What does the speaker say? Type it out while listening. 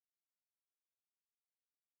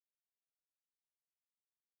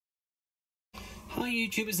Hi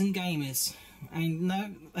YouTubers and gamers, and no,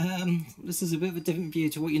 this is a bit of a different view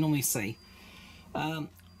to what you normally see.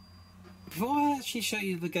 Before I actually show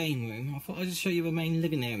you the game room, I thought I'd just show you the main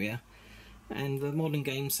living area and the modern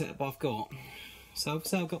game setup I've got. So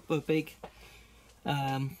obviously I've got the big,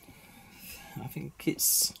 I think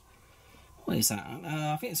it's, what is that?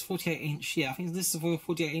 I think it's 48 inch, yeah, I think this is for a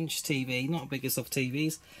 48 inch TV, not the biggest of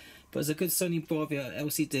TVs, but it's a good Sony Bravia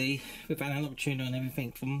LCD with analog tuner and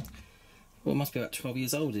everything from, well, it must be about 12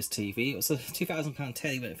 years old, this TV. It was a £2,000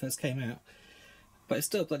 telly when it first came out. But it's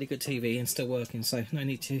still a bloody good TV and still working, so no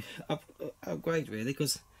need to upgrade really,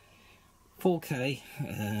 because 4K,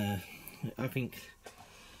 I think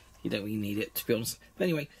you don't really need it, to be honest. But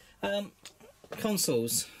anyway,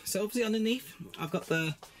 consoles. So obviously underneath, I've got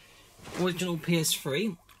the original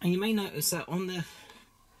PS3, and you may notice that on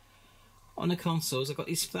the consoles, I've got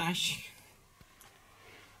these flash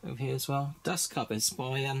over here as well, dust covers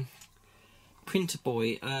by Printer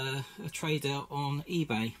Boy, a trader on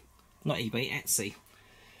eBay, not eBay, Etsy.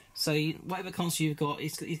 So whatever console you've got,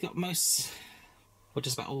 he's got most, well,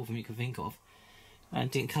 just about all of them you can think of,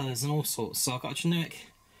 and different colours and all sorts. So I've got a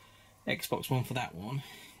generic Xbox One for that one,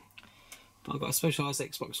 but I've got a specialised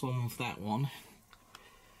Xbox One for that one,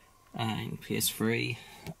 and PS3,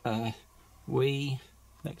 Wii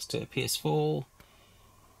next to a PS4,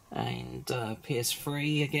 and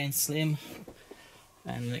PS3 again slim,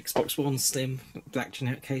 and an Xbox One slim black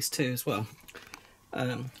generic case too as well.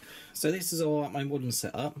 So this is all my modern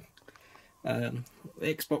setup. The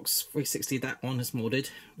Xbox 360, that one is modded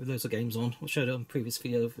with loads of games on. I showed it on a previous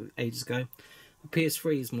video ages ago. The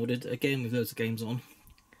PS3 is modded again with loads of games on,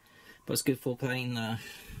 but it's good for playing.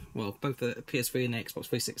 Well, both the PS3 and the Xbox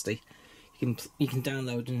 360. You can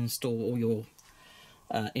download and install all your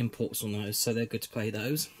imports on those, so they're good to play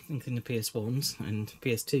those, including the PS1s and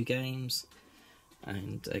PS2 games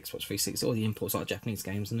and Xbox 360. All the imports are Japanese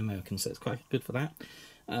games and American, so it's quite good for that.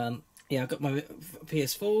 Yeah, I've got my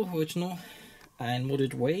PS4 original and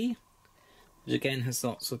modded Wii, which again has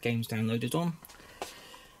lots of games downloaded on.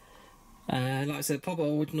 Like I said, proper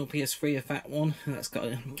original PS3, a fat one, that's got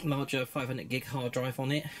a larger 500 gig hard drive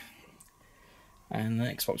on it. And the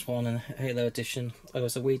Xbox One and Halo Edition. Oh,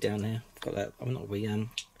 there's a Wii down there. I've got that. I'm not a Wii.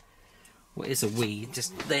 What is a Wii?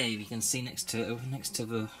 Just there, you can see next to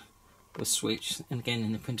the Switch, and again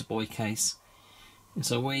in the Printer Boy case.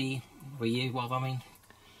 It's a Wii U, well, I mean,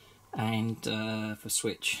 and for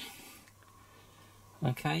Switch.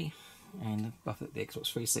 Okay, and I think the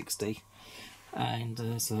Xbox 360, and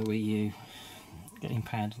there's a Wii U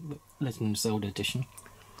gamepad, Legend of Zelda Edition.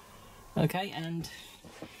 Okay, and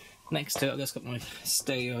next to it, I've just got my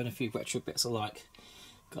stereo and a few retro bits I like.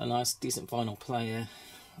 Got a nice, decent vinyl player,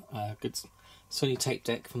 good Sony tape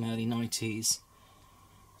deck from the early 90s,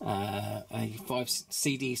 a 5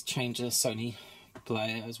 CDs changer Sony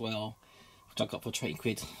player as well, which I got for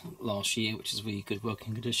 £20 last year, which is a really good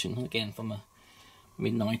working condition, again from the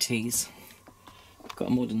mid-90s. I've got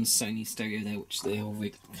a modern Sony stereo there, which they're all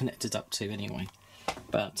connected up to anyway.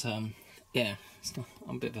 But yeah,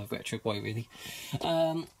 I'm a bit of a retro boy really.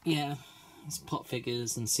 Yeah, it's pop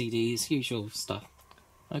figures and CDs, usual stuff.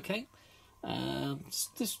 Okay,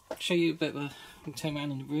 just show you a bit of a turn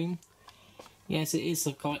around in the room. Yes, it is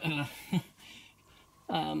a quite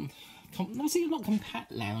not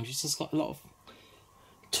compact lounge. It's just got a lot of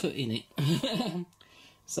toot in it.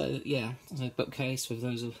 So yeah, there's a bookcase with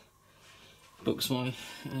loads of books, my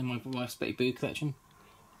wife's Betty Boo collection.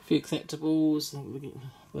 A few collectibles.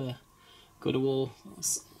 The God of War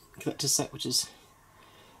collector set, which is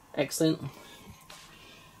excellent.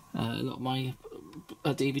 A lot of my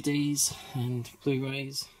DVDs and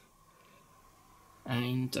Blu-rays,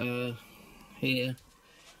 and here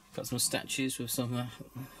got some statues with some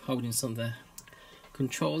holding some of the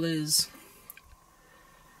controllers.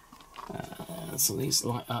 Some of these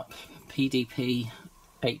light up PDP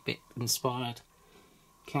 8-bit inspired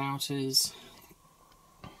counters.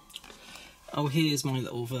 Oh, here's my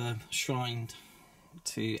little shrine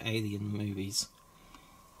to Alien movies.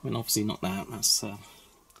 I mean, obviously not that.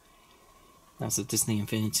 That's a Disney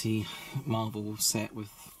Infinity Marvel set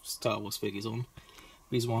with Star Wars figures on.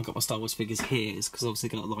 The reason why I got my Star Wars figures here is because obviously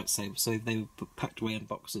got a lightsaber, so they were packed away in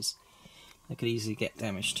boxes. They could easily get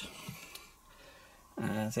damaged.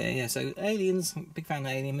 So yeah, so Aliens, big fan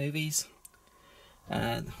of Alien movies.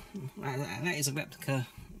 That is a replica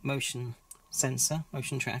motion sensor,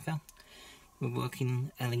 motion tracker, with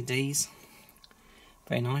working LEDs.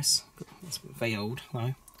 Very nice. It's very old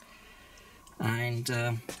though. And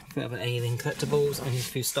a bit of Alien collectibles and a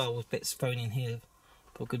few Star Wars bits thrown in here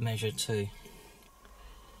for good measure too.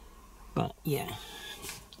 But yeah,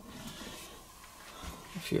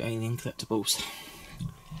 a few Alien collectibles.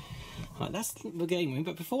 Right, that's the game room,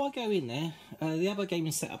 but before I go in there, the other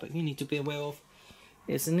gaming setup that you need to be aware of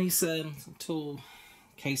is in these tool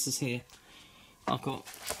cases here. I've got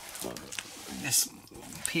this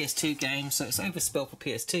PS2 game, so it's overspill for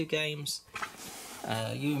PS2 games,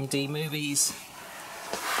 UMD movies.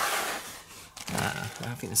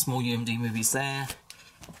 I think there's small UMD movies there,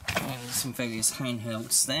 and some various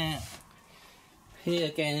handhelds there. Here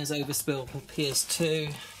again is overspill for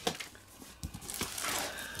PS2.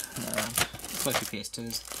 Both PS2s.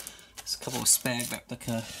 There's a couple of spare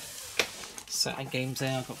replica Saturn games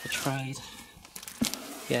there I've got for trade.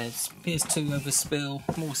 Yeah, it's PS2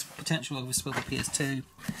 overspill, more potential overspill for PS2.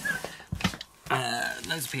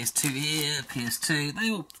 Loads of PS2 here,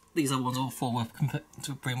 PS2. These other ones all fall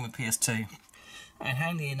to bring with PS2. And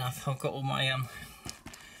handy enough, I've got all my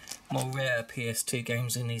more rare PS2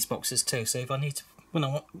 games in these boxes too. So if I need to, when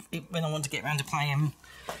I want to get around to playing them,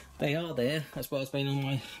 they are there, as well as being on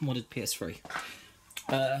my modded PS3.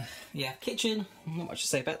 Yeah, kitchen, not much to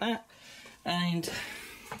say about that. And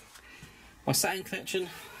my Saturn collection,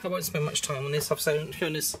 I won't spend much time on this. I've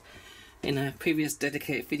shown this in a previous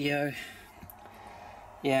dedicated video.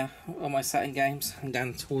 Yeah, all my Saturn games, and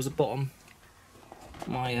down towards the bottom,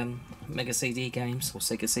 my Mega CD games, or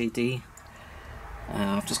Sega CD.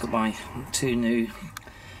 I've just got my 2 new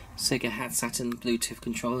Sega Saturn Bluetooth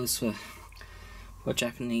controllers for a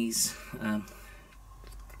Japanese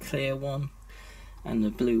clear one, and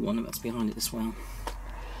the blue one that's behind it as well.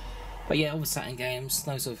 But yeah, all the Saturn games,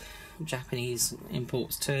 those are Japanese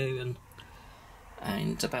imports too,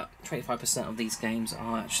 and about 25% of these games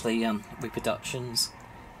are actually reproductions.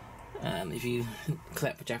 If you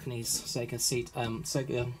collect the Japanese Sega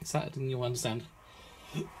Saturn, you'll understand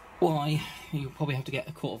why you probably have to get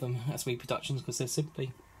a quarter of them as reproductions, because they're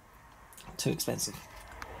simply too expensive.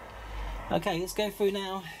 Okay, let's go through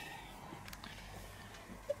now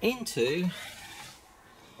into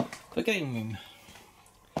the game room.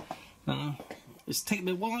 Now, it's taken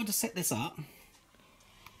me a while to set this up,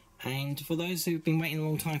 and for those who've been waiting a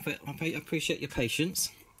long time for it, I appreciate your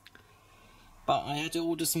patience. But I had to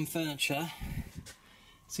order some furniture.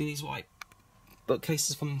 See these white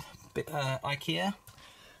bookcases from IKEA?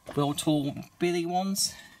 The old tall Billy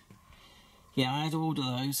ones. Yeah, I had to order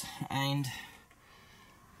those, and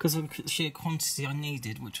because of the sheer quantity I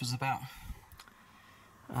needed, which was about,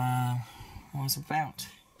 how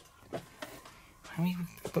many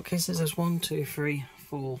bookcases? There's 1, 2, 3,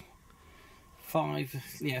 4, 5.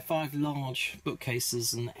 Yeah, 5 large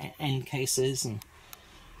bookcases and end cases and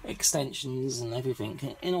extensions and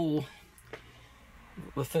everything. In all,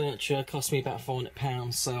 the furniture cost me about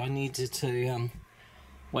 £400, so I needed to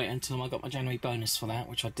wait until I got my January bonus for that,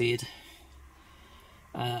 which I did.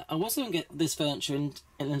 I was going to get this furniture in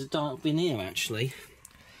a dark veneer actually.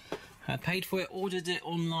 I paid for it, ordered it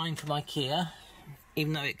online from IKEA,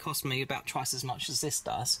 even though it cost me about twice as much as this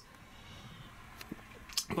does.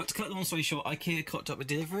 But to cut the long story short, IKEA cocked up with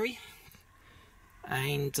delivery,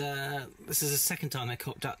 and this is the second time they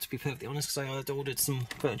cocked up, to be perfectly honest, because I had ordered some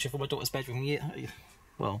furniture for my daughter's bedroom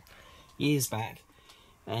years back,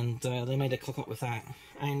 and they made a cock up with that.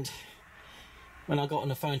 And when I got on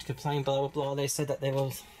the phone to complain, blah blah blah, they said that they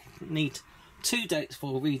will need 2 dates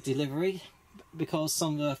for re-delivery because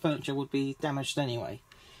some of the furniture would be damaged anyway.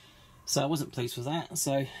 So I wasn't pleased with that,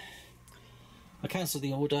 so I cancelled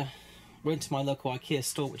the order, went to my local IKEA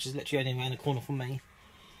store, which is literally only around the corner from me,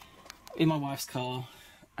 in my wife's car,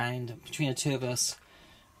 and between the two of us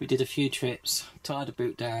we did a few trips, tied the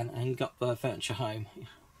boot down and got the furniture home.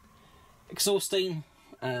 Exhausting.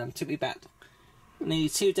 Took me about nearly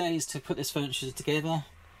 2 days to put this furniture together,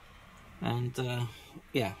 and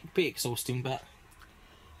yeah, pretty exhausting, but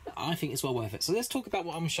I think it's well worth it. So let's talk about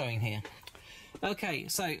what I'm showing here. Okay,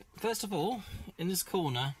 so first of all, in this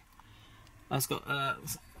corner I've got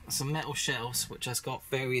some metal shelves which has got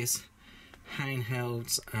various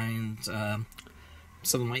handhelds and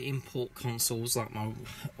some of my import consoles, like my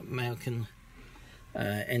American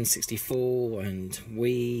N64 and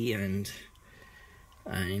Wii and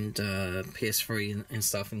PS3 and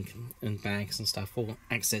stuff, and bags and stuff for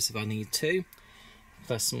access if I need to.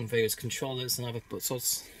 Plus some various controllers and other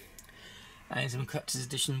sorts, and some collector's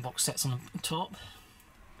edition box sets on the top.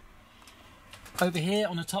 Over here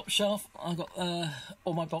on the top shelf I've got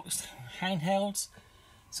all my boxed handhelds.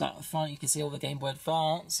 So at the front you can see all the Game Boy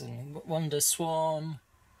Advance and Wonder Swan,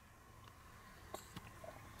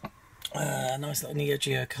 nice little Neo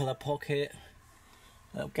Geo Color Pocket,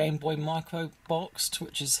 Game Boy Micro boxed,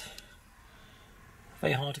 which is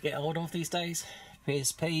very hard to get hold of these days,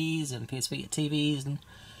 PSPs and PS Vita TVs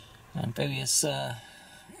and various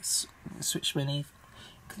Switch Mini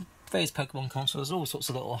various Pokemon consoles, all sorts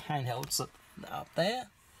of little handhelds up there.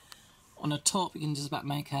 On the top, you can just about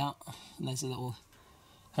make out, and there's a little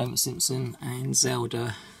Homer Simpson and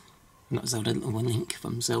Zelda, not Zelda, little Link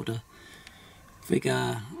from Zelda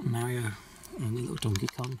figure, Mario, and a little Donkey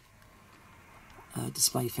Kong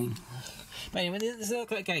display thing. But anyway, there's a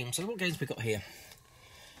look at games. So what games we got here?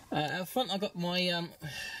 Out front, I got my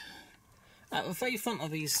at the very front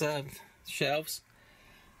of these shelves.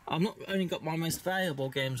 I've not only got my most valuable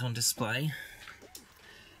games on display.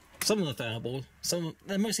 Some of them are valuable.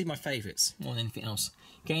 They're mostly my favourites more than anything else.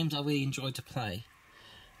 Games I really enjoy to play.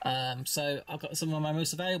 So I've got some of my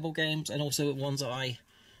most valuable games and also ones that I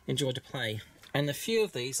enjoy to play. And a few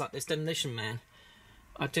of these, like this Demolition Man,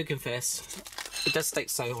 I do confess, it does state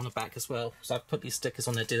so on the back as well. So I've put these stickers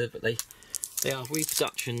on there deliberately. They are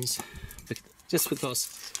reproductions, just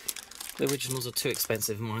because the originals are too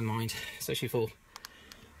expensive in my mind, especially for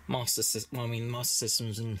Master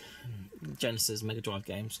Systems and Genesis, Mega Drive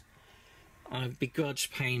games. I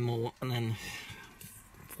begrudge paying more than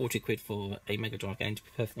 40 quid for a Mega Drive game, to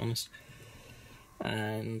be perfectly honest.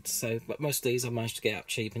 And so, but most of these I managed to get up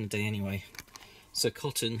cheap in a day anyway. So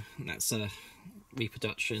Cotton, that's a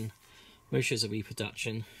reproduction. Wish is a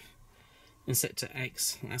reproduction. Insector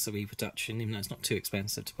X, that's a reproduction, even though it's not too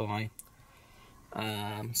expensive to buy.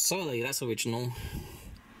 Solly, that's original.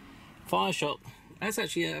 Fire Shop, that's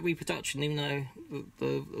actually a reproduction, even though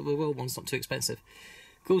the real one's not too expensive.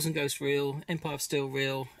 Ghouls and Ghosts real, Empire of Steel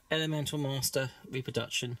real, Elemental Master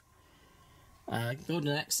reproduction. Golden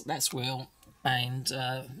Axe, that's real, and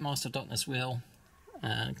Master of Darkness real.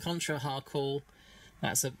 Contra Hardcore,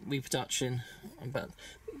 that's a reproduction, but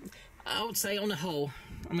I would say on the whole,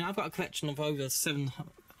 I mean, I've got a collection of over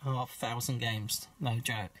 7,500 games, no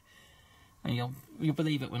joke. And you'll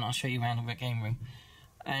believe it when I show you around the game room.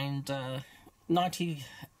 And 98%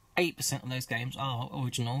 of those games are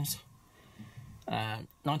originals.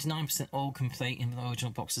 99% all complete in the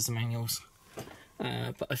original boxes and manuals.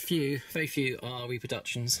 But very few are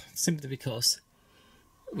reproductions, simply because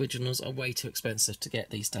originals are way too expensive to get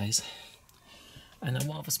these days. And I'd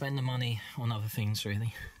rather spend the money on other things,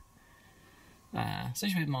 really.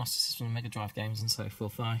 Especially with Master System and Mega Drive games and so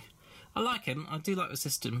forth. I like them, I do like the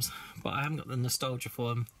systems, but I haven't got the nostalgia for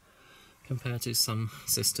them compared to some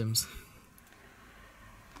systems.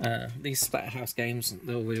 These Splatterhouse games,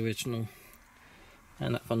 they're all really original.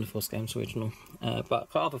 And that Thunder Force game's original.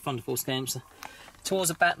 But for other Thunder Force games, towards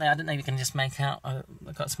the back there, I don't know if you can just make out,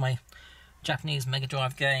 I've got some of my Japanese Mega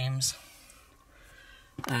Drive games.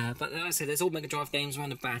 But like I said, there's all Mega Drive games around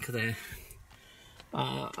the back of there.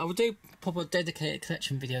 I will do proper dedicated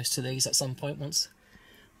collection videos to these at some point once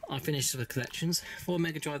I finish the collections. For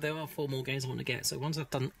Mega Drive, there are 4 more games I want to get, so once I've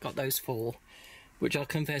got those 4, which I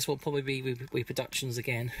confess will probably be reproductions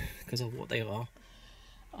again because of what they are,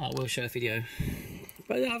 I will show a video.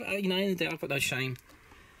 But you know, in the end of the day, I've got no shame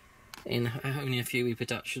in only a few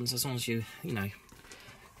reproductions, as long as you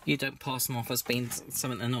don't pass them off as being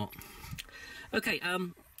something they're not. Okay,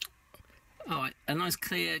 alright, a nice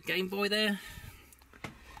clear Game Boy there.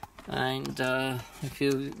 And a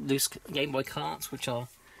few loose Game Boy carts, which are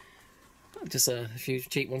just a few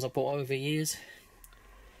cheap ones I bought over the years.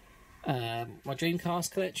 My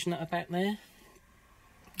Dreamcast collection at the back there.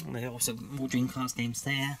 And there are also more Dreamcast games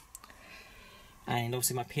there. And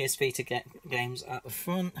obviously my PS Vita games at the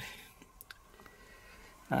front.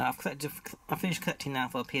 I've finished collecting now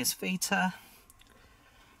for PS Vita.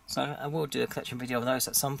 So I will do a collection video of those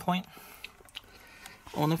at some point.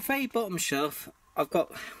 On the very bottom shelf, I've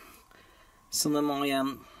got some of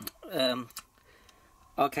my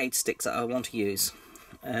arcade sticks that I want to use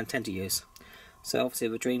and tend to use. So obviously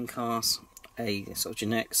the Dreamcast, a sort of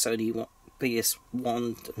generic Sony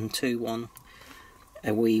PS1 and 2 one, a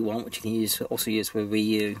Wii one which you can also use with Wii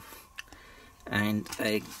U, and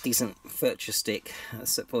a decent Virtua stick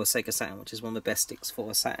for a Sega Saturn, which is one of the best sticks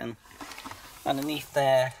for a Saturn. Underneath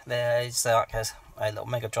there is like a little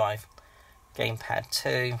Mega Drive gamepad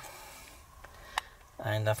too.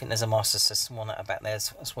 And I think there's a Master System one at the back there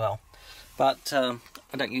as well. But I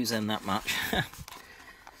don't use them that much.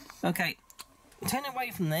 Okay, turning away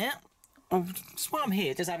from there, just while I'm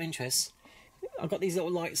here, just out of interest, I've got these little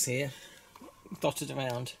lights here, dotted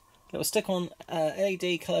around. Little stick-on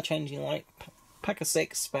LED colour changing light, pack of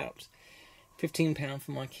 6, about £15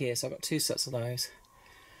 from IKEA, so I've got 2 sets of those.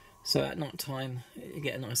 So at night time, you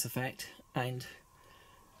get a nice effect, and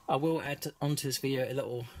I will add onto this video a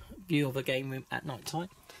little view of the game room at night time.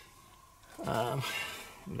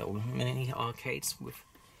 Little mini arcades with,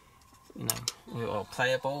 you know, are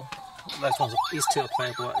playable. These 2 are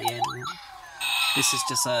playable at the end. This is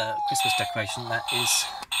just a Christmas decoration that is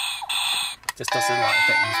just does the light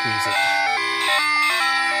effect and music.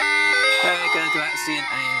 Galaxy and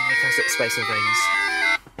the classic Space Invaders.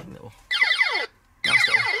 Nice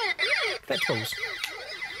little collectibles.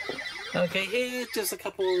 Okay, here just a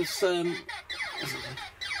couple of Star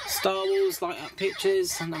Wars light up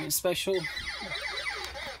pictures, and nothing special.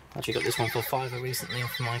 Actually got this one for £5 recently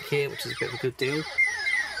from IKEA, which is a bit of a good deal.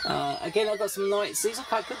 Again, I've got some lights. These are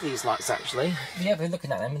quite good, these lights, actually. If you ever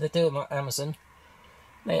looking at them, they're doing on Amazon.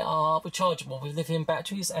 They are rechargeable with lithium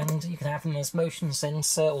batteries, and you can have them as motion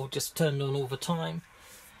sensor or just turned on all the time.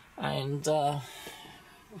 And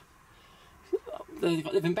they've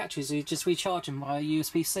got lithium batteries, so you just recharge them via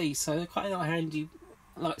USB-C. So they're quite handy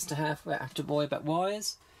lights to have without having to worry about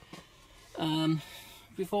wires.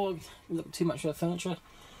 Before I look too much at the furniture,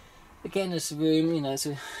 again, there's a room, you know, it's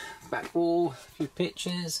a back wall, a few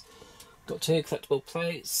pictures, got 2 collectible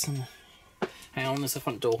plates, and hang on, there's the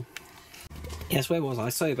front door. Yes, where was I?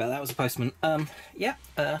 Sorry about that, it was a postman. Yeah,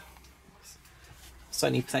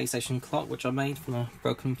 Sony PlayStation clock, which I made from a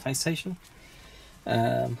broken PlayStation.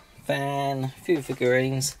 Van, a few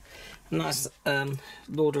figurines, a nice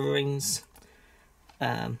Lord of the Rings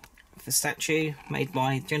the statue made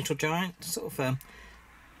by Gentle Giant, sort of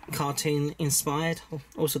cartoon inspired.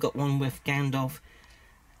 Also got one with Gandalf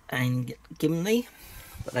and Gimli,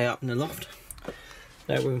 but they're up in the loft.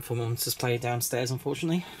 No room for them to play downstairs,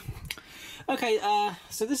 unfortunately. Okay,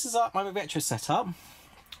 so this is my retro setup.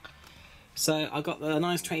 So I got the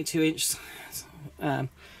nice 22-inch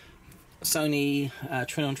Sony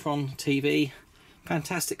Trinitron TV,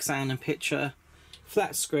 fantastic sound and picture,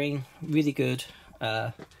 flat screen, really good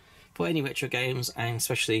for any retro games and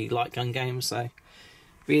especially light gun games. So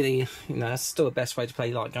really, you know, that's still the best way to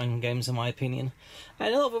play light gun games in my opinion.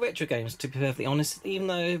 And a lot of the retro games, to be perfectly honest, even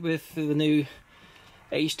though with the new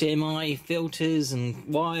HDMI filters and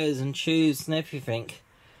wires and tubes and everything,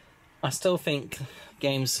 I still think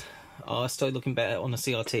games are still looking better on the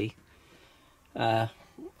CRT. Let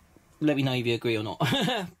me know if you agree or not.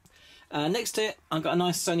 Next to it, I've got a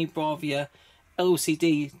nice Sony Bravia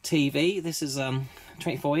LCD TV. This is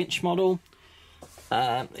 24-inch model.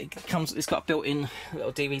 It's got a built-in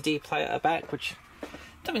little DVD player at the back, which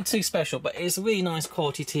nothing too special, but it's a really nice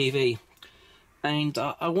quality TV. And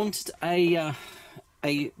I wanted a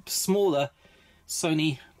smaller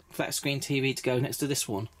Sony flat screen TV to go next to this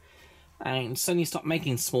one, and Sony stopped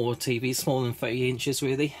making smaller TVs, smaller than 30 inches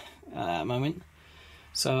really at the moment,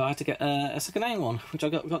 so I had to get a second-hand one, which I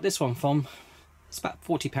got this one from. It's about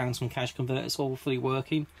 £40 from Cash Converter. It's all fully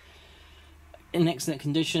working, in excellent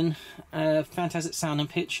condition, fantastic sound and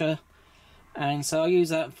picture, and so I use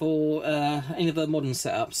that for any of the modern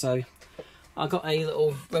setups. So I got a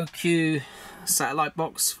little Roku satellite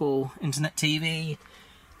box for internet TV.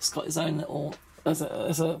 It's got its own little,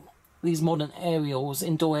 these modern aerials,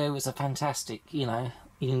 indoor aerials are fantastic, you know,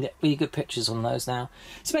 you can get really good pictures on those now.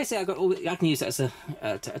 So basically I can use that as a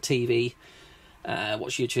TV,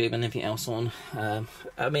 watch YouTube and everything else on.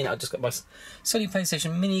 I mean, I just got my Sony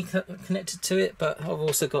PlayStation Mini connected to it, but I've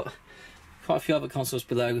also got quite a few other consoles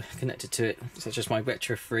below connected to it, such as my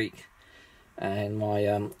Retro Freak and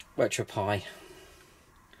my Retro Pi.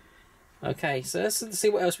 Okay, so let's see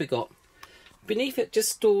what else we got. Beneath it,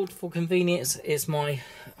 just stored for convenience, is my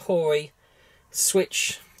Hori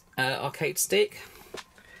Switch arcade stick.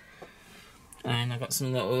 And I've got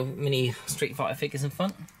some little mini Street Fighter figures in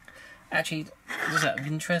front. Actually, just out of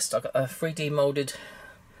interest, I've got a 3D moulded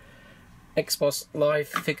Xbox Live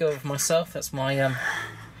figure of myself. That's my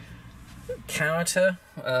character,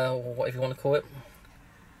 or whatever you want to call it.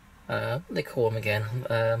 What do they call them again?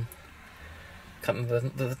 Can't remember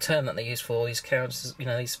the term that they use for all these characters. You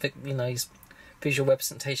know, these visual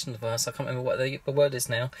representation of us. I can't remember what the word is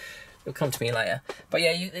now. It'll come to me later. But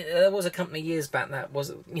yeah, there was a company years back that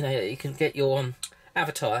was, you know, you can get your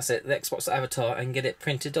avatar, that's it, the Xbox avatar, and get it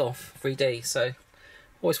printed off 3D. So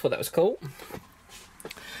always thought that was cool.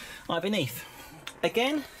 Beneath,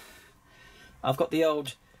 again, I've got the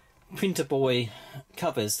old Printer Boy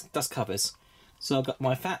covers, dust covers. So I've got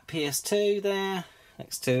my fat PS2 there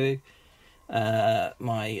next to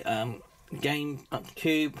my Game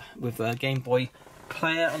Cube with a Game Boy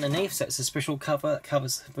player underneath, so it's a special cover that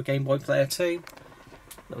covers the Game Boy player too.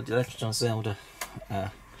 Little Legend of Zelda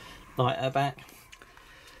light at the back.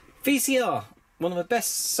 VCR, one of the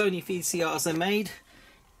best Sony VCRs they made.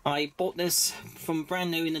 I bought this from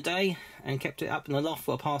brand new in the day and kept it up in the loft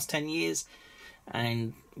for the past 10 years,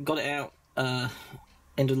 and got it out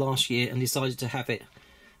end of last year and decided to have it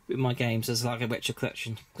with my games as like a retro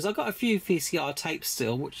collection, because I've got a few VCR tapes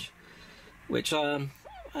still which I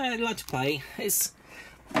like to play. It's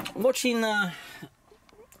watching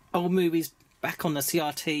old movies back on the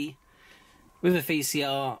CRT with a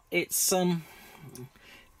VCR, it's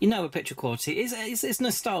you know, a picture quality. It's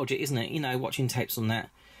nostalgic, isn't it? You know, watching tapes on that.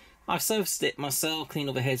 I've serviced it myself, cleaned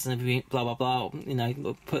all the heads and everything, blah blah blah. You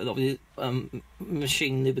know, put a lot of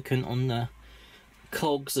machine lubricant on the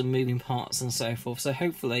cogs and moving parts and so forth. So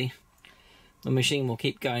hopefully, the machine will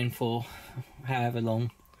keep going for however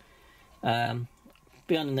long.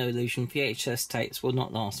 Be under no illusion, VHS tapes will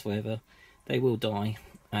not last forever. They will die.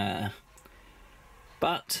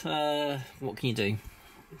 But what can you do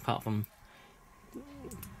apart from,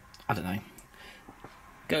 I don't know,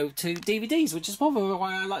 go to DVDs, which is probably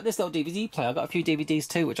why I like this little DVD player. I've got a few DVDs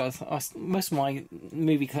too, which most of my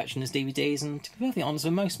movie collection is DVDs, and to be perfectly honest,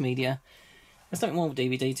 with most media, there's nothing wrong with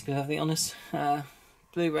DVD, to be perfectly honest.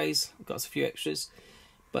 Blu-rays, I've got a few extras,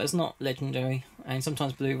 but it's not legendary, and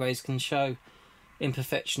sometimes Blu-rays can show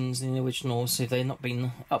imperfections in the originals if they've not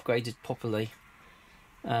been upgraded properly.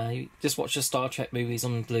 You just watch the Star Trek movies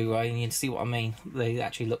on Blu-ray and you can see what I mean. They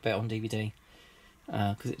actually look better on DVD.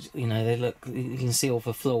 Because you know, you can see all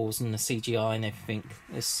the flaws in the CGI and everything.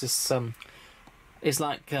 It's just it's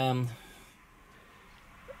like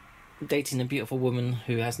dating a beautiful woman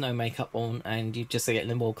who has no makeup on, and you just get a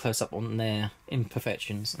little more close up on their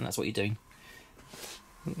imperfections, and that's what you're doing.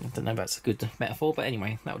 I don't know if that's a good metaphor, but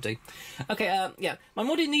anyway, that'll do. Okay, yeah, my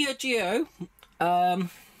modern Neo Geo.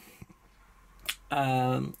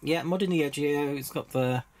 Yeah, modern Neo Geo. It's got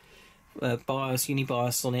the BIOS,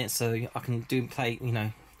 UniBIOS on it, so I can play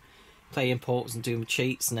imports and do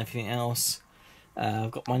cheats and everything else.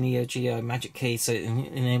 I've got my Neo Geo Magic Key, so it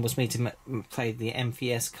enables me to play the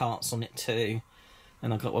MVS carts on it too.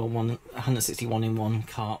 And I've got 161 in 1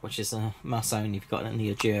 cart, which is a must only if you've got a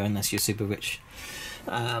Neo Geo, unless you're super rich.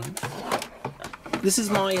 This is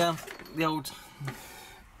my the old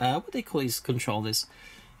what do they call these controllers?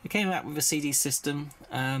 It came out with a CD system.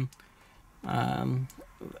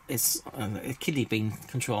 It's a kidney bean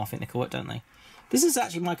control, I think they call it, don't they? This is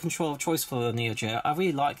actually my control of choice for the Neo Geo. I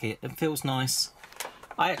really like it. It feels nice.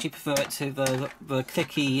 I actually prefer it to the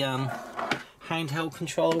clicky handheld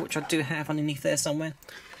controller, which I do have underneath there somewhere.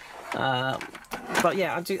 But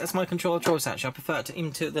yeah, that's my control of choice actually. I prefer it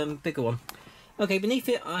to the bigger one. Okay, beneath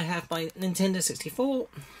it I have my Nintendo 64.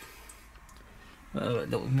 A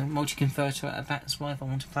little multi-converter at the back as well if I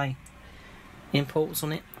want to play imports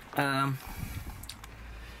on it.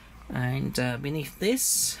 And beneath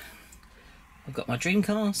this I've got my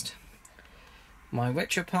Dreamcast, my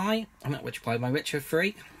RetroPie, my Retro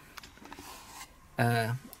Freak.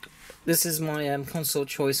 This is my console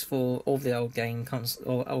choice for all the old games,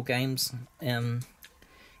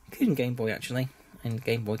 including Game Boy actually, and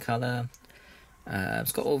Game Boy Color.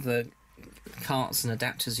 It's got all the carts and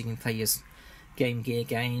adapters you can play your Game Gear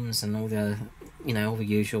games and all the, all the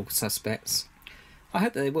usual suspects. I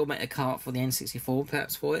hope that they will make a cart for the N64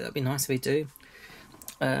 perhaps for it. That'd be nice if they do.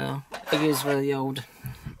 I use the old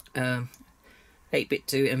 8-bit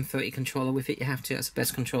to M30 controller with it. You have to. That's the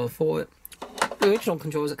best controller for it. The original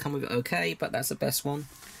controllers that come with it okay, but that's the best one.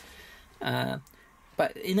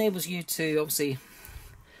 But it enables you to obviously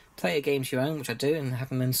play your games your own, which I do, and have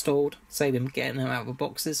them installed, save them, getting them out of the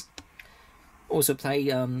boxes. Also play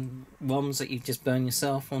ROMs that you just burn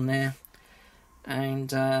yourself on there, and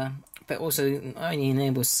but also not only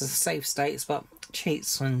enables save states but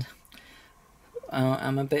cheats. And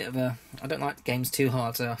I'm a bit of a, I don't like games too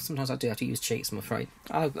hard, so sometimes I do have to use cheats, I'm afraid.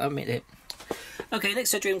 I'll admit it. Okay,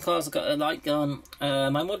 next to Dreamcast I've got a light gun. My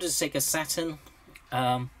mod is Sega Saturn.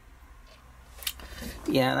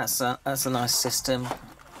 Yeah, that's a nice system.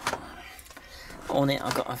 On it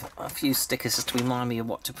I've got a few stickers just to remind me of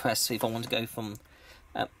what to press if I want to go from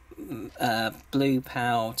blue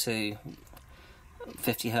PAL to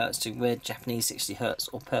 50Hz to red Japanese 60Hz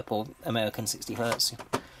or purple American 60Hz.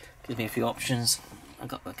 Gives me a few options. I've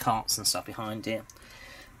got the carts and stuff behind it.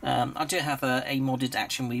 I do have a modded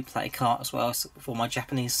action replay cart as well for my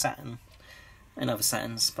Japanese Saturn and other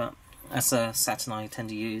Saturns, but that's a Saturn I tend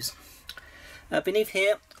to use. Beneath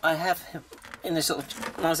here I have, in this sort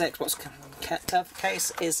of nice Xbox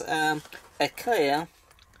case, is a clear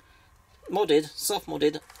soft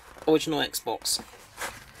modded original Xbox.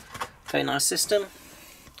 Very nice system.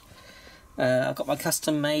 I've got my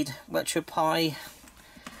custom made RetroPie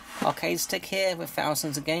arcade stick here with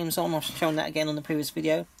thousands of games on. I've shown that again on the previous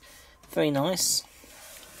video. Very nice.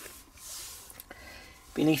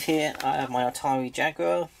 Beneath here I have my Atari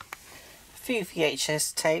Jaguar, a few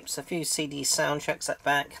VHS tapes, a few CD soundtracks at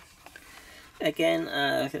back. Again,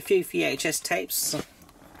 a few VHS tapes,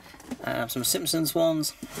 some Simpsons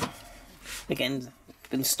ones. Again,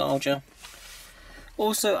 nostalgia.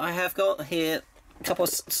 Also, I have got here a couple of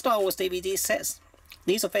Star Wars DVD sets.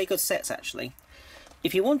 These are very good sets actually.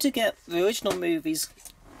 if you want to get the original movies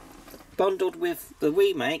bundled with the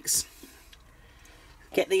remakes,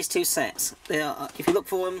 get these two sets. They are, if you look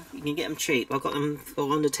for them, you can get them cheap. I've got them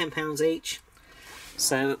for under £10 each.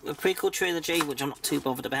 So the prequel trilogy, which I'm not too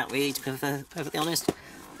bothered about really, to be perfectly honest.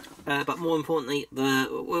 But more importantly, the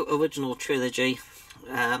original trilogy.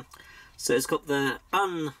 So it's got the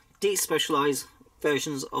despecialised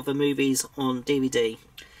versions of the movies on DVD.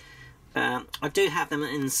 I do have them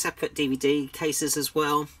in separate DVD cases as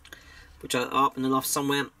well, which are up in the loft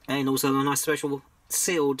somewhere, and also a nice special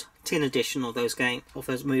sealed tin edition of those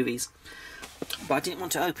movies. But I didn't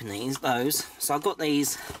want to open those, so I got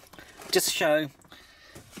these just to show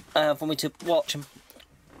for me to watch them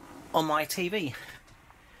on my TV.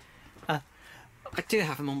 I do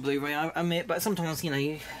have them on Blu-ray, I admit, but sometimes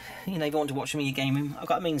you want to watch them in your game room. I've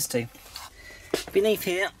got a means to. Beneath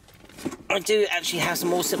here, I do actually have some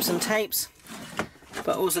more Simpson tapes,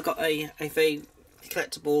 but also got a very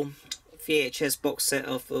collectible VHS box set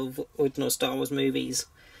of original Star Wars movies,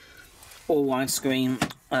 all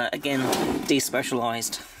widescreen, again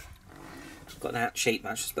despecialised. Got that cheap,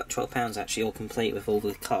 that's just about £12 actually, all complete with all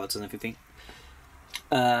the cards and everything.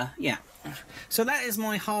 Yeah, so that is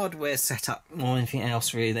my hardware setup, more than anything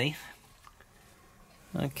else really.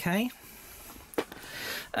 Okay.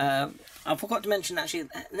 I forgot to mention actually,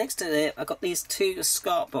 next to it I got these two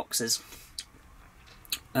SCART boxes.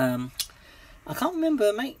 I can't remember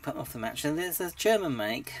a make of them actually. There's a German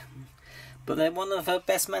make, but they're one of the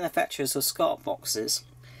best manufacturers of SCART boxes.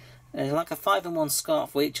 There's like a 5-in-1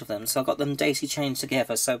 SCART for each of them, so I got them daisy chained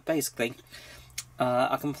together. So basically,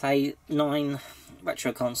 I can play 9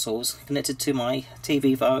 retro consoles connected to my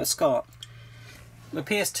TV via a SCART. The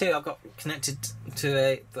PS2 I've got connected to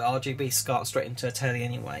the RGB SCART straight into a telly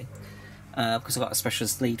anyway, because I've got a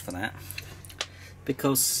specialist lead for that.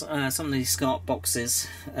 Because some of these SCART boxes,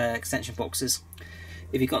 extension boxes,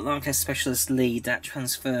 if you've got like a specialist lead that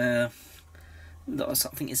transfer,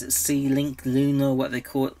 something, is it C-Link, Luna, what they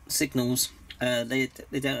call it, signals, they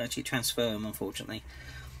don't actually transfer them unfortunately.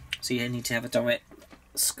 So you need to have a direct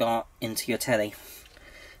SCART into your telly.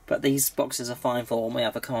 But these boxes are fine for all my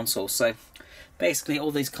other consoles, so basically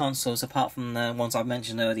all these consoles, apart from the ones I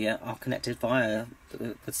mentioned earlier, are connected via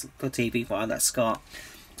the TV via that SCART.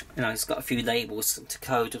 It's got a few labels to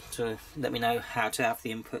code to let me know how to have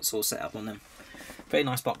the inputs all set up on them. Very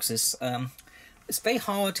nice boxes. It's very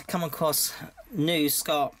hard to come across new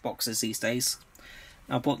SCART boxes these days.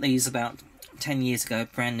 I bought these about 10 years ago,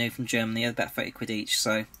 brand new from Germany, about 30 quid each.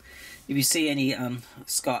 So if you see any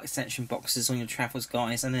SCART extension boxes on your travels,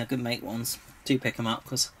 guys, and they're good make ones, do pick them up,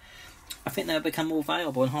 because I think they'll become more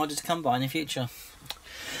valuable and harder to come by in the future.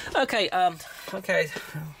 Okay,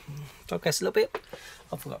 digress a little bit.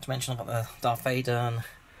 I forgot to mention I've got the Darth Vader and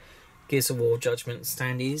Gears of War Judgment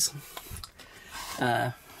standees.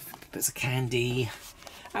 Bits of candy.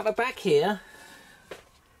 At the back here,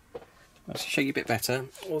 I'll show you a bit better.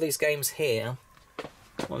 All these games here,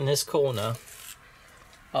 on this corner,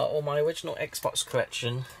 are all my original Xbox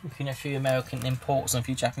collection, including a few American imports and a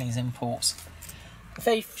few Japanese imports.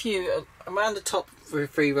 Very few, around the top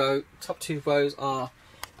top 2 rows are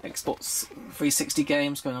Xbox 360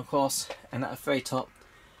 games going across, and at the very top,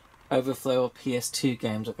 overflow of PS2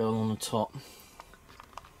 games are going on the top.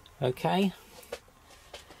 Okay.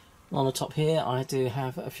 On the top here, I do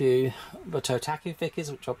have a few Totaku figures,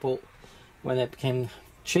 which I bought when they became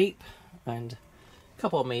cheap, and a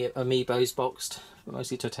couple of Amiibos boxed, but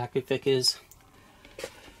mostly Totaku figures.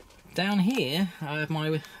 Down here, I have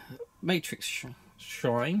my Matrix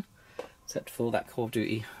shrine, except for that Call of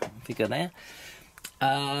Duty figure there.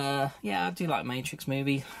 Yeah, I do like Matrix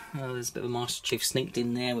movie. There's a bit of a Master Chief sneaked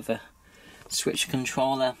in there with a Switch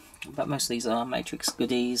controller, but most of these are Matrix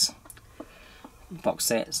goodies, box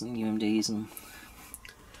sets and UMDs and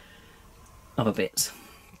other bits.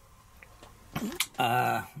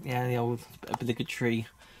 Yeah, the old obligatory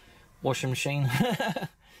washing machine.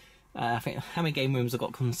 I think how many game rooms I've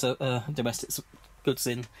got domestic goods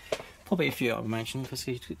in? Probably a few, I would imagine, because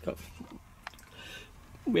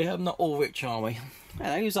we are not all rich, are we?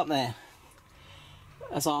 Hello, who's up there?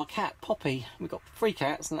 That's our cat, Poppy. We've got 3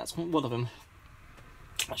 cats, and that's one of them.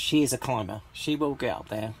 She is a climber. She will get up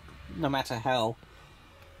there. No matter how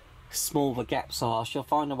small the gaps are, she'll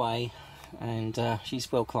find a way, and she's a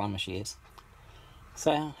real climber, she is.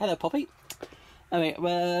 So, hello, Poppy. Anyway,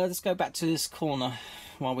 well, let's go back to this corner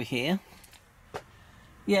while we're here.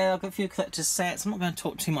 Yeah, I've got a few collector's sets. I'm not going to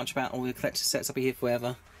talk too much about all the collector's sets. I'll be here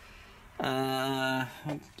forever. A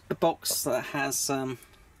box that has,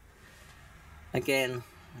 again,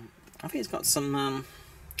 I think it's got some,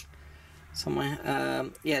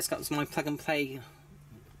 yeah, it's got some my plug and play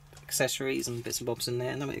accessories and bits and bobs in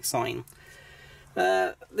there. Nothing exciting.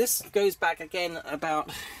 This goes back again about...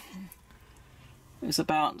 It's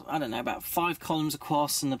about, I don't know, about 5 columns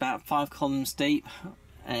across and about 5 columns deep.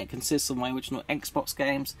 And it consists of my original Xbox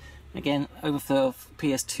games. Again, overflow of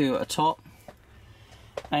PS2 at the top.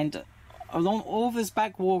 And along all this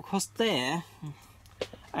back wall across there,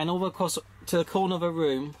 and all across to the corner of a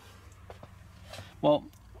room, well,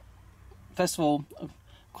 first of all,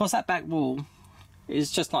 across that back wall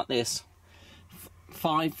is just like this.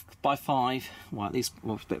 5 by 5, well at least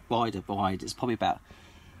well, it's a bit wider, it's probably about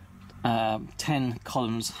 10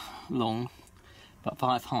 columns long, about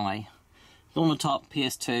 5 high. On the top,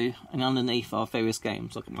 PS2, and underneath are various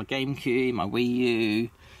games, like my GameCube, my Wii U,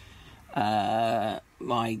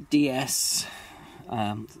 my DS,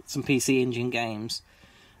 some PC Engine games,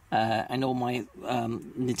 and all my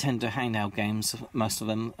Nintendo handheld games, most of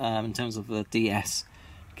them, in terms of the DS,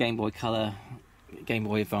 Game Boy Color, Game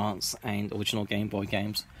Boy Advance, and original Game Boy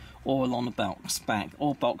games, all along the box back,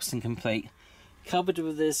 all boxed and complete, covered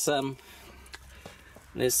with this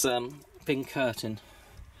thin curtain,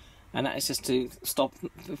 and that is just to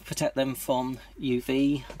protect them from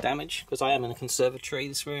UV damage, because I am in a conservatory,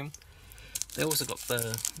 this room. They also got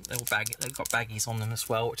they've got baggies on them as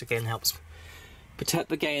well, which again helps protect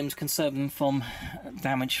the games, conserve them from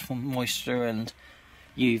damage from moisture and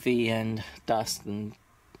UV and dust and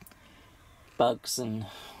bugs and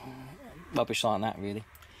rubbish like that, really.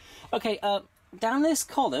 Okay, down this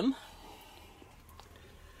column.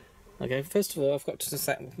 Okay, first of all, I've got to just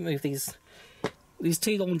move these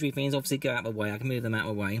 2 laundry things. Obviously, go out of the way. I can move them out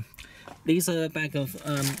of the way. These are a bag of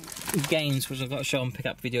games which I've got to show and pick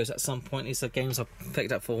up videos at some point. These are games I've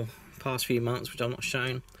picked up for the past few months, which I've not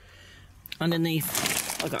shown.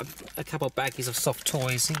 Underneath, I've got a couple of baggies of soft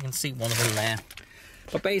toys. You can see one of them there.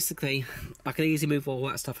 But basically, I can easily move all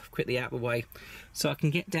that stuff quickly out of the way, so I can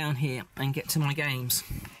get down here and get to my games.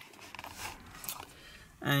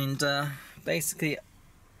 And basically,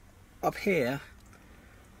 up here,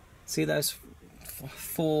 see those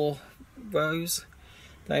 4 rows?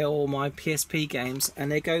 They are all my PSP games,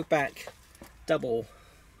 and they go back double.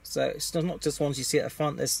 So it's not just ones you see at the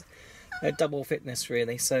front, there's a double thickness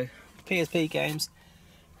really. So PSP games,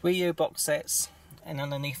 Wii U box sets, and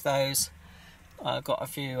underneath those I've got a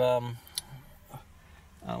few on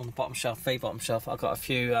the bottom shelf, I've got a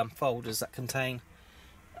few folders that contain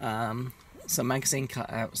some magazine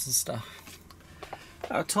cutouts and stuff.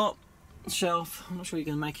 At the top shelf, I'm not sure you're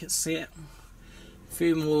going to make it see it, a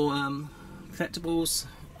few more collectibles,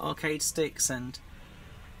 arcade sticks and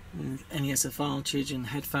NES Advantage and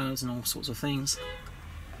headphones and all sorts of things.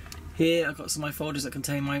 Here I've got some of my folders that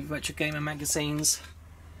contain my Retro Gamer magazines.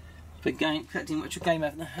 Been collecting Retro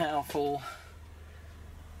Gamer now for,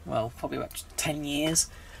 well, probably about 10 years.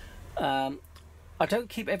 I don't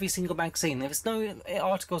keep every single magazine. If there's no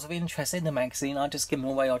articles of interest in the magazine, I just give them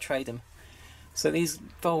away or trade them. So these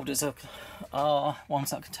folders are ones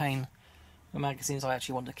that contain the magazines I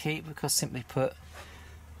actually want to keep, because simply put,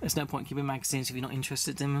 there's no point keeping magazines if you're not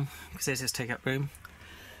interested in them, because they just take up room.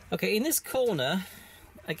 Okay, in this corner,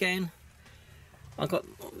 again, I've got,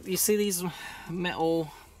 you see these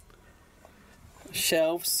metal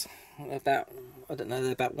shelves? About, I don't know,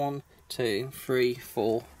 they're about 1, 2, 3,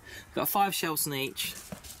 4. I've got 5 shelves in each.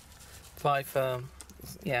 5,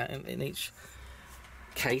 yeah, in each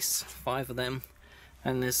case, 5 of them.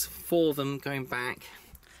 And there's 4 of them going back.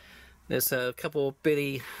 There's a couple of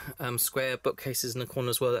Billy square bookcases in the corner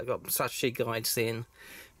as well that got strategy guides in.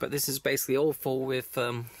 But this is basically all full with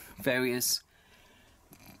various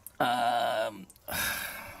hardware,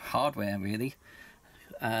 really.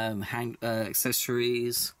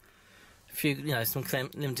 Accessories, a few, you know, some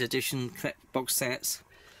limited edition box sets.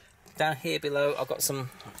 Down here below, I've got some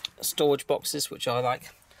storage boxes which I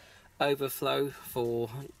like overflow for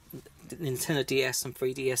Nintendo DS and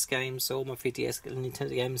 3DS games. So all my 3DS and Nintendo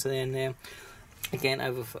games are in there. Again,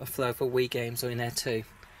 overflow for Wii games are in there too.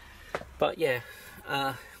 But yeah,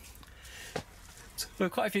 so there are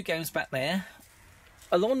quite a few games back there.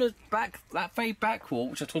 Along the back, that very back wall,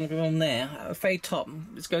 which I told you on there, at the very top,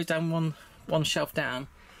 it goes down one shelf down.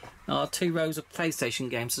 There are 2 rows of PlayStation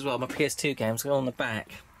games as well. My PS2 games go on the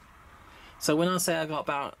back. So when I say I got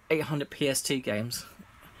about 800 PS2 games,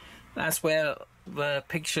 that's where the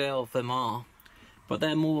picture of them are. But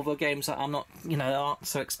they're more of the games that are not, you know, aren't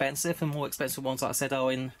so expensive, and more expensive ones, like I said,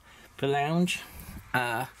 are in the lounge.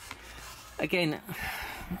 Again,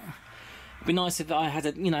 it'd be nice if I had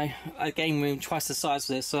a, you know, a game room twice the size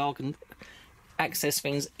of this, so I can access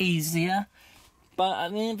things easier. But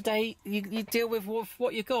at the end of the day, you deal with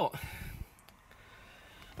what you got.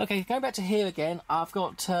 Okay, going back to here again, I've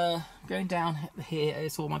got, going down here,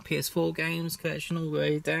 it's all my PS4 games collection all the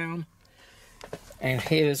way down. And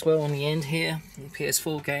here as well on the end here,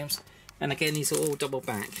 PS4 games. And again, these are all double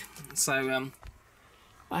back. So,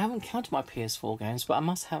 I haven't counted my PS4 games, but I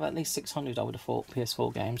must have at least 600, I would have thought,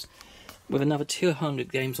 PS4 games. With another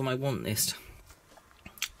 200 games on my want list.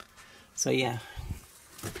 So yeah.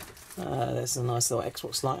 There's a nice little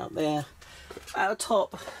Xbox light up there. At the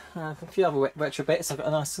top, a few other retro bits. I've got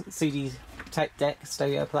a nice CD tape deck,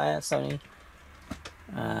 stereo player, Sony.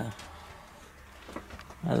 A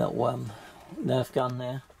little Nerf gun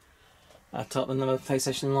there. At the top, another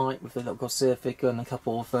PlayStation Lite with a little Godzilla figure and a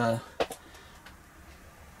couple of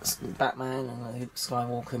Batman and Luke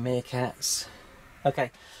Skywalker meerkats.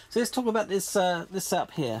 Okay, so let's talk about this this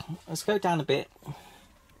setup here. Let's go down a bit.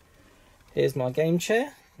 Here's my game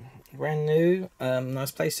chair. Brand new,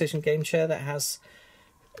 nice PlayStation game chair that has,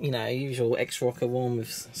 you know, usual X-Rocker one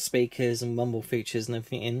with speakers and rumble features and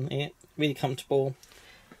everything in it. Really comfortable.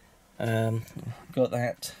 Got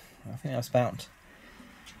that, I think that was about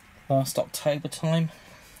last October time.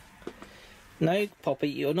 No, Poppy,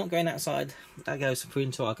 you're not going outside. That goes through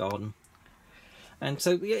into our garden. And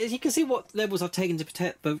so, as you can see what levels I've taken to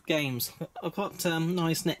protect both games. I've got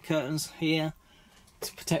nice net curtains here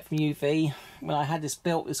to protect from UV. When I had this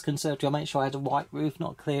built, this conservatory, I made sure I had a white roof,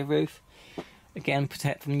 not a clear roof. Again,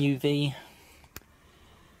 protect from UV.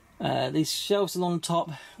 These shelves along the top,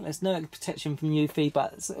 there's no protection from UV,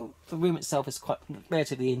 but the room itself is quite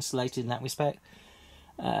relatively insulated in that respect.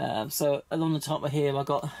 So along the top of here, I've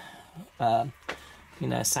got, you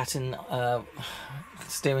know, Saturn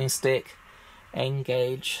steering stick,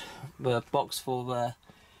 N-Gage, the box for the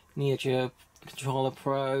Neo Geo Controller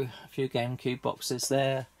Pro, a few GameCube boxes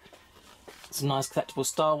there. Some nice collectible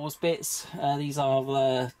Star Wars bits. These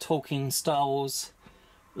are talking Star Wars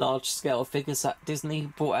large scale figures that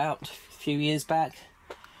Disney brought out a few years back.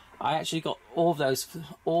 I actually got all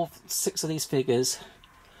 6 of these figures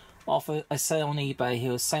off a sale on eBay. He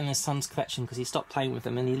was selling his son's collection because he stopped playing with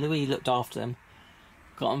them and he really looked after them.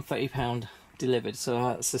 Got them £30 delivered, so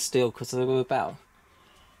that's a steal because they were about,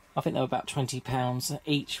 I think they were about £20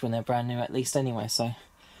 each when they're brand new at least anyway. So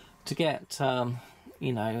to get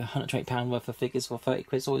you know, £120 worth of figures for 30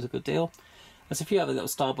 quid is always a good deal. There's a few other little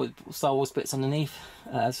Star Wars bits underneath,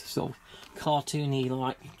 sort of cartoony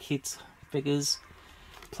like kids figures,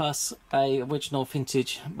 plus a original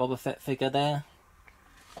vintage Boba Fett figure there.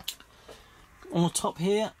 On the top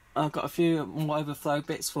here, I've got a few more overflow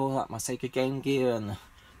bits for like my Sega Game Gear and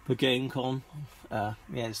the GameCom. Yeah,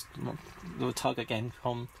 it's the Target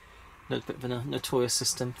GameCom, a little bit of a notorious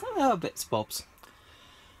system. Bits bobs.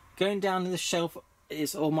 Going down in the shelf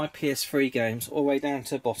is all my PS3 games, all the way down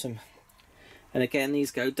to the bottom. And again, these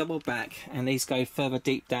go double back, and these go further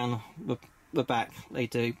deep down the back, they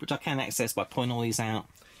do, which I can access by pulling all these out.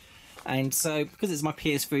 And so, because it's my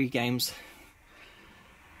PS3 games,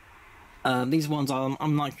 these ones I'm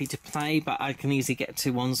unlikely to play, but I can easily get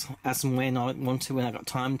to ones as and when I want to, when I've got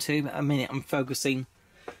time to. But at the minute, I'm focusing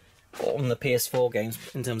on the PS4 games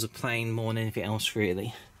in terms of playing more than anything else,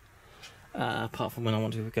 really. Apart from when I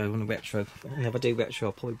want to go on a retro. And if I do retro,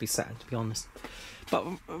 I'll probably be sad, to be honest. But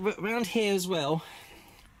around here as well,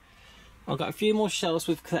 I've got a few more shelves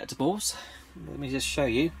with collectibles. Let me just show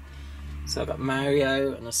you. So I've got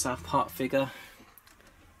Mario and a South Park figure.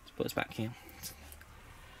 Let's put this back here.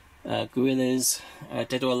 Gorillas,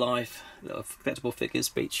 Dead or Alive, little collectible figures,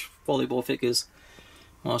 beach volleyball figures,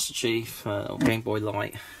 Master Chief, Game Boy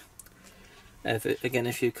Light. Again,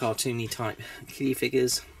 a few cartoony type kitty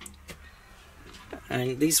figures.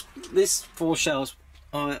 And this 4 shelves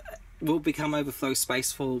will become overflow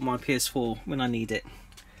space for my PS4 when I need it.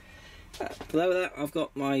 Below that, I've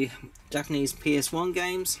got my Japanese PS1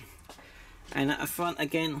 games, and at the front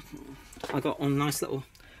again, I've got on nice little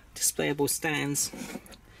displayable stands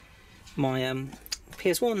my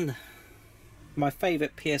PS1, my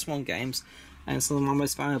favourite PS1 games, and some of my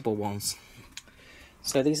most valuable ones.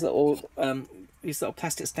 So these little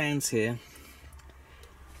plastic stands here.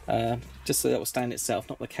 Just the little stand itself,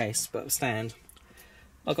 not the case, but the stand.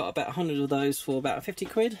 I got about 100 of those for about 50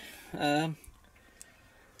 quid. So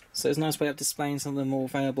it's a nice way of displaying some of the more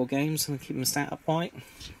valuable games and keep them sat upright.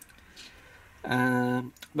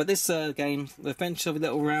 But this game, The Adventure of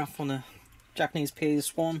Little Ralph on a Japanese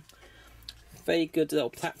PS1, very good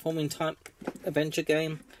little platforming type adventure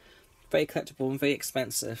game, very collectible and very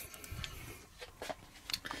expensive.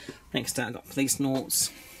 Next up, I've got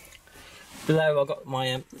Policenauts. Below, I've got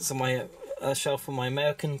my shelf for my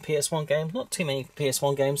American PS1 games. Not too many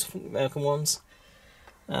PS1 games, American ones.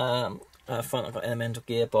 Front, I've got Elemental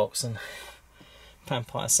Gearbox and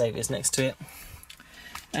Vampire Saviors next to it.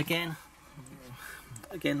 Again,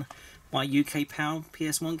 my UK PAL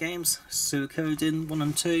PS1 games, Suikoden 1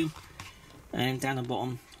 and 2, and down the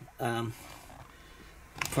bottom,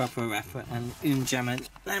 Proper Rapper and Unjama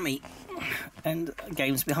Nami, and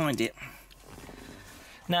games behind it.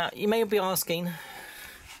 Now, you may be asking,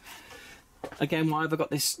 again, why have I got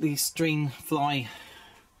these Dreamfly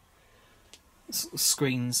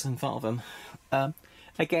screens in front of them?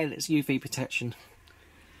 Again, it's UV protection.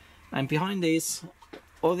 And behind these,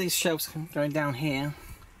 all these shelves going down here,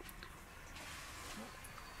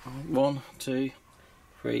 1, 2,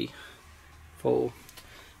 3, 4,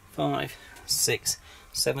 5, 6,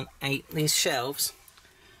 7, 8. These shelves,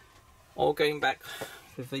 all going back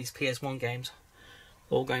with these PS1 games,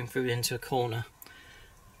 all going through into a corner.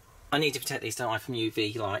 I need to protect these, don't I, from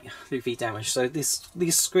UV light, UV damage. So this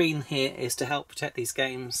screen here is to help protect these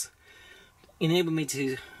games, enable me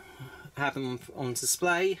to have them on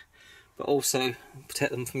display, but also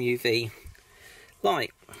protect them from UV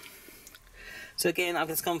light. So again, I've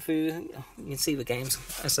just gone through, you can see the games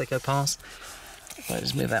as they go past. I'll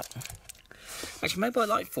just move out. Actually, Mobile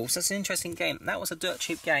Light Force, that's an interesting game. That was a dirt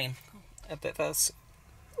cheap game. A bit of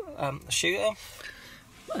a shooter.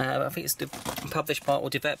 I think it's published by or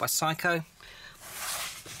developed by Psycho.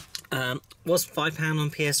 Was £5 on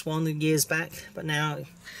PS1 years back, but now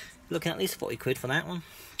looking at least 40 quid for that one.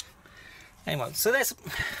 Anyway, so there's...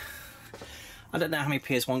 I don't know how many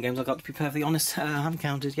PS1 games I've got, to be perfectly honest. I haven't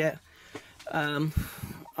counted yet. I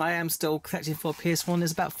am still collecting for PS1.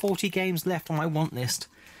 There's about 40 games left on my want list,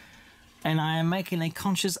 and I am making a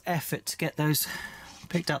conscious effort to get those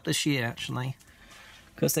picked up this year, actually,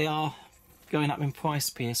 because they are going up in price.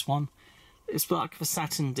 PS1, it's like the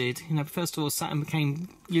Saturn did. You know, first of all, Saturn became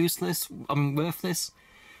worthless,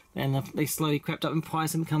 then they slowly crept up in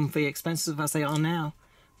price and become very expensive as they are now.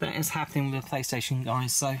 That is happening with the PlayStation,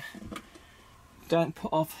 guys, so don't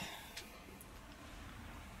put off.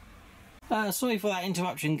 Sorry for that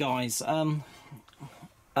interruption, guys. Ran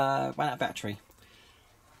out of battery.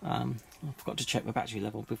 I forgot to check the battery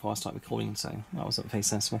level before I start recording, so that wasn't very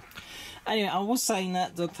sensible. Anyway, I was saying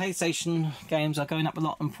that the PlayStation games are going up a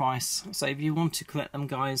lot in price, so if you want to collect them,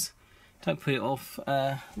 guys, don't put it off.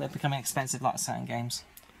 They're becoming expensive like Saturn games.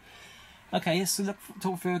 Okay, let's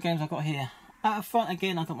talk through the games I've got here. At the front,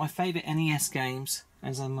 again, I've got my favourite NES games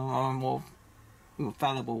and some more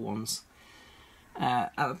valuable ones.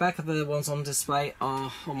 At the back of the ones on display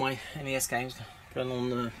are all my NES games going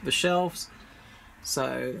on the shelves.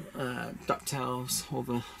 So, DuckTales, all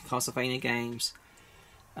the Castlevania games,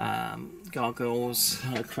 Gargoyles,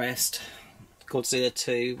 Crest, Godzilla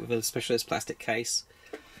 2 with a specialist plastic case,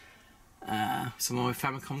 some more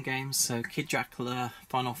Famicom games, so Kid Dracula,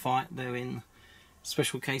 Final Fight, they're in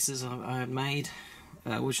special cases I have made,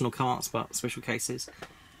 original carts but special cases,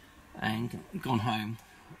 and Gone Home,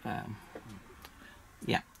 the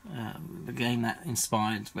game that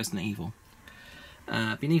inspired Resident Evil.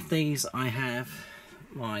 Beneath these I have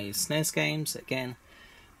my SNES games, again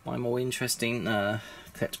my more interesting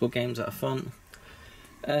collectible games that are fun.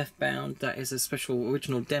 Earthbound, that is a special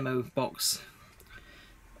original demo box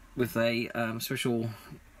with a special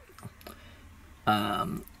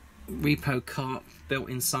repo cart built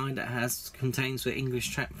inside that contains the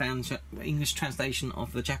English translation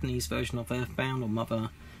of the Japanese version of Earthbound or Mother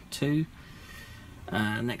 2.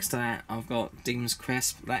 Next to that I've got Demon's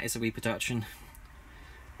Crest, that is a reproduction.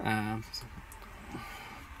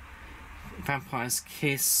 Vampire's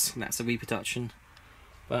Kiss, that's a reproduction,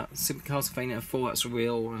 but Super Castlevania 4, that's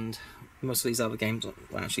real, and most of these other games,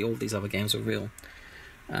 well, actually all these other games are real.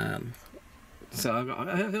 So I've got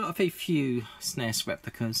a very few SNES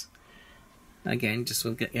replicas, again just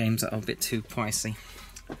to get games that are a bit too pricey.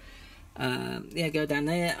 Go down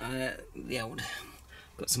there,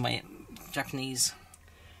 got some Japanese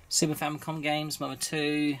Super Famicom games, Mother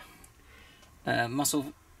 2,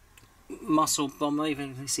 Muscle Bomber,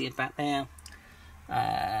 even if you see it back there.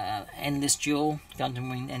 Endless Duel, Gundam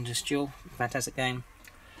Wing Endless Duel, fantastic game.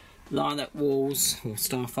 Lilac Walls, or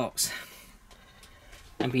Star Fox.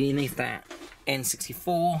 And beneath that,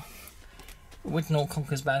 N64, original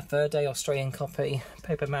Conker's Bad Fur Day, Australian copy,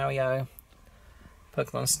 Paper Mario,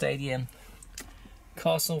 Pokemon Stadium,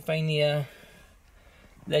 Castlevania,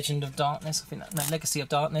 Legend of Darkness, Legacy of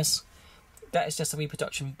Darkness. That is just a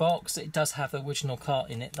reproduction box. It does have the original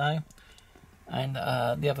cart in it though. And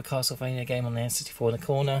the other Castlevania game on the N64 in the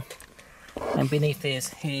corner. And beneath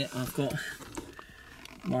this here I've got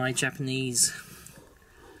my Japanese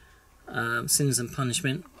Sins and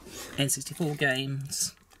Punishment N64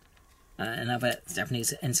 games, and other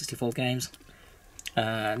Japanese N64 games,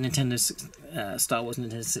 Nintendo Star Wars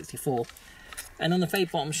Nintendo 64, And on the very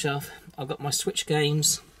bottom shelf, I've got my Switch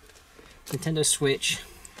games, Nintendo Switch,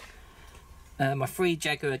 my 3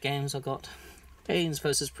 Jaguar games. I've got Aliens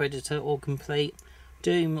vs Predator, all complete,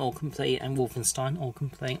 Doom, all complete, and Wolfenstein, all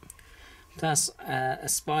complete. Plus a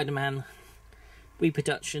Spider-Man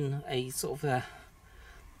reproduction, a sort of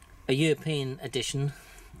a European edition,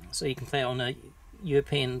 so you can play it on a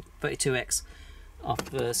European 32X of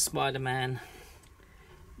the Spider-Man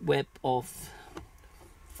Web of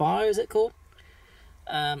Fire, is it called?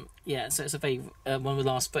 Yeah, so it's a very one of the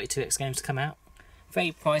last 32X games to come out.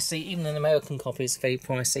 Very pricey, even an American copy is very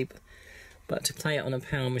pricey. But to play it on a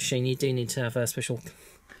power machine, you do need to have a special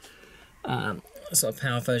sort of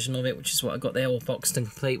power version of it, which is what I got there, all boxed and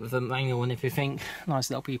complete with a manual and everything. Nice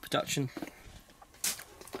little reproduction.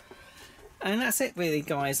 And that's it, really,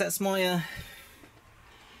 guys. That's my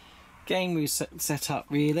game room set up,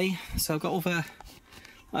 really. So I've got all the, like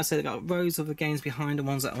I said, I've got rows of the games behind, the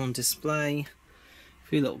ones that are on display. A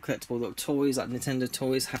few little collectible little toys, like Nintendo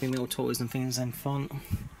toys, Happy Meal toys and things and fun.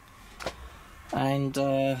 And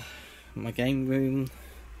my game room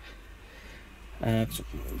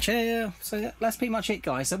chair. So that's pretty much it,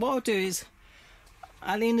 guys. So what I'll do is,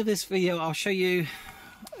 at the end of this video, I'll show you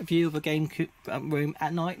a view of a game room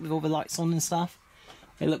at night with all the lights on and stuff.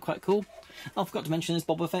 They look quite cool. I forgot to mention this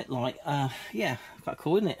Boba Fett light. Yeah, quite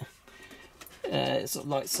cool, isn't it? It's sort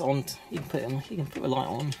of lights on. You can put a light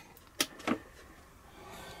on,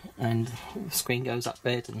 and the screen goes up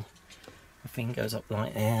red, and the thing goes up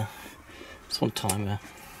light there. It's one timer.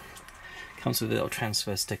 Comes with a little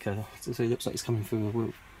transfer sticker, so it looks like it's coming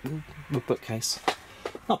through a bookcase.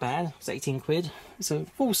 Not bad. It's 18 quid. It's a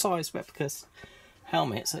full-size replica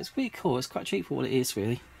helmet, so it's really cool. It's quite cheap for what it is,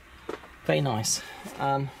 really. Very nice.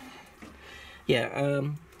 Yeah, a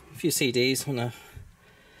few CDs on the,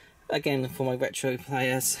 again, for my retro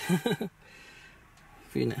players.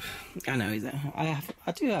 You know, I know that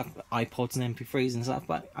I do have iPods and MP3s and stuff,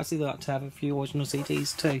 but I do like to have a few original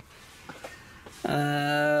CDs too.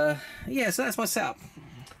 Yeah, so that's my setup.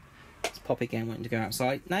 It's Poppy again wanting to go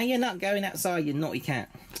outside. No, you're not going outside, you naughty cat.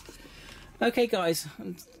 Okay, guys,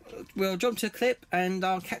 we'll jump to a clip and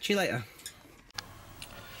I'll catch you later.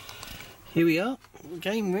 Here we are,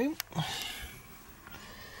 game room.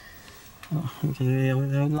 Oh,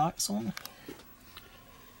 the lights on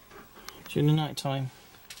during the night time.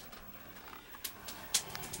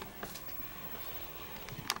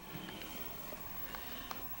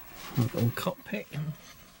 Little cockpit,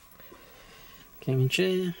 gaming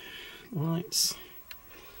chair, lights.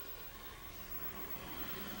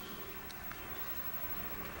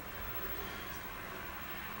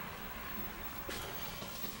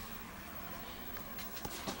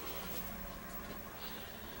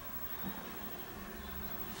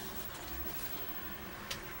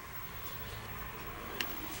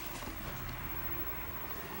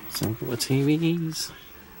 Some of the TVs.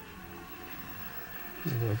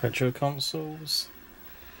 The retro consoles.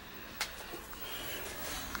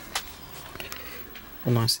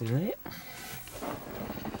 All nicely lit.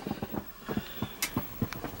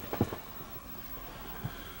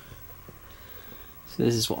 So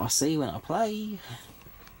this is what I see when I play.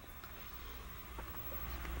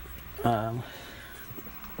 Or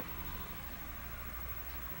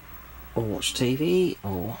watch TV,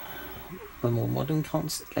 or the more modern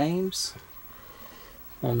console games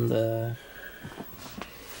on the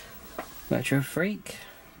Retro Freak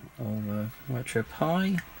or the Retro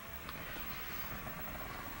Pi.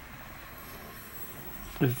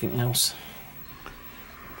 Everything else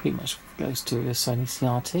pretty much goes to a Sony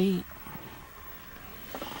CRT.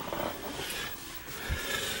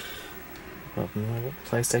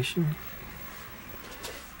 PlayStation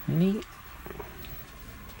Mini.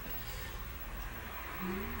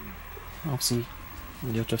 Obviously,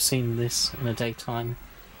 you have to have seen this in the daytime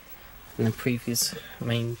in the previous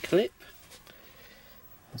main clip.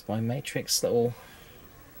 That's my Matrix little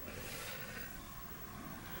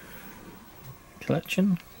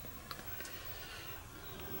collection.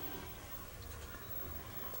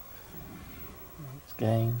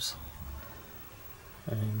 Games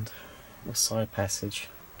and the side passage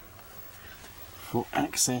for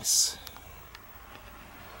access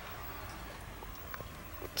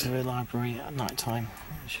to a library at night time,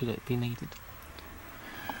 should it be needed.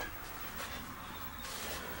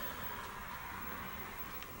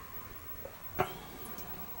 A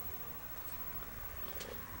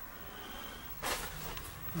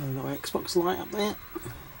little Xbox light up there.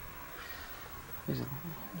 There's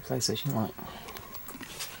a PlayStation light.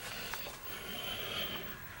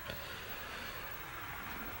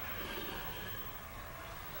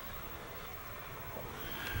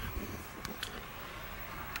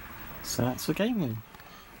 So that's the game room.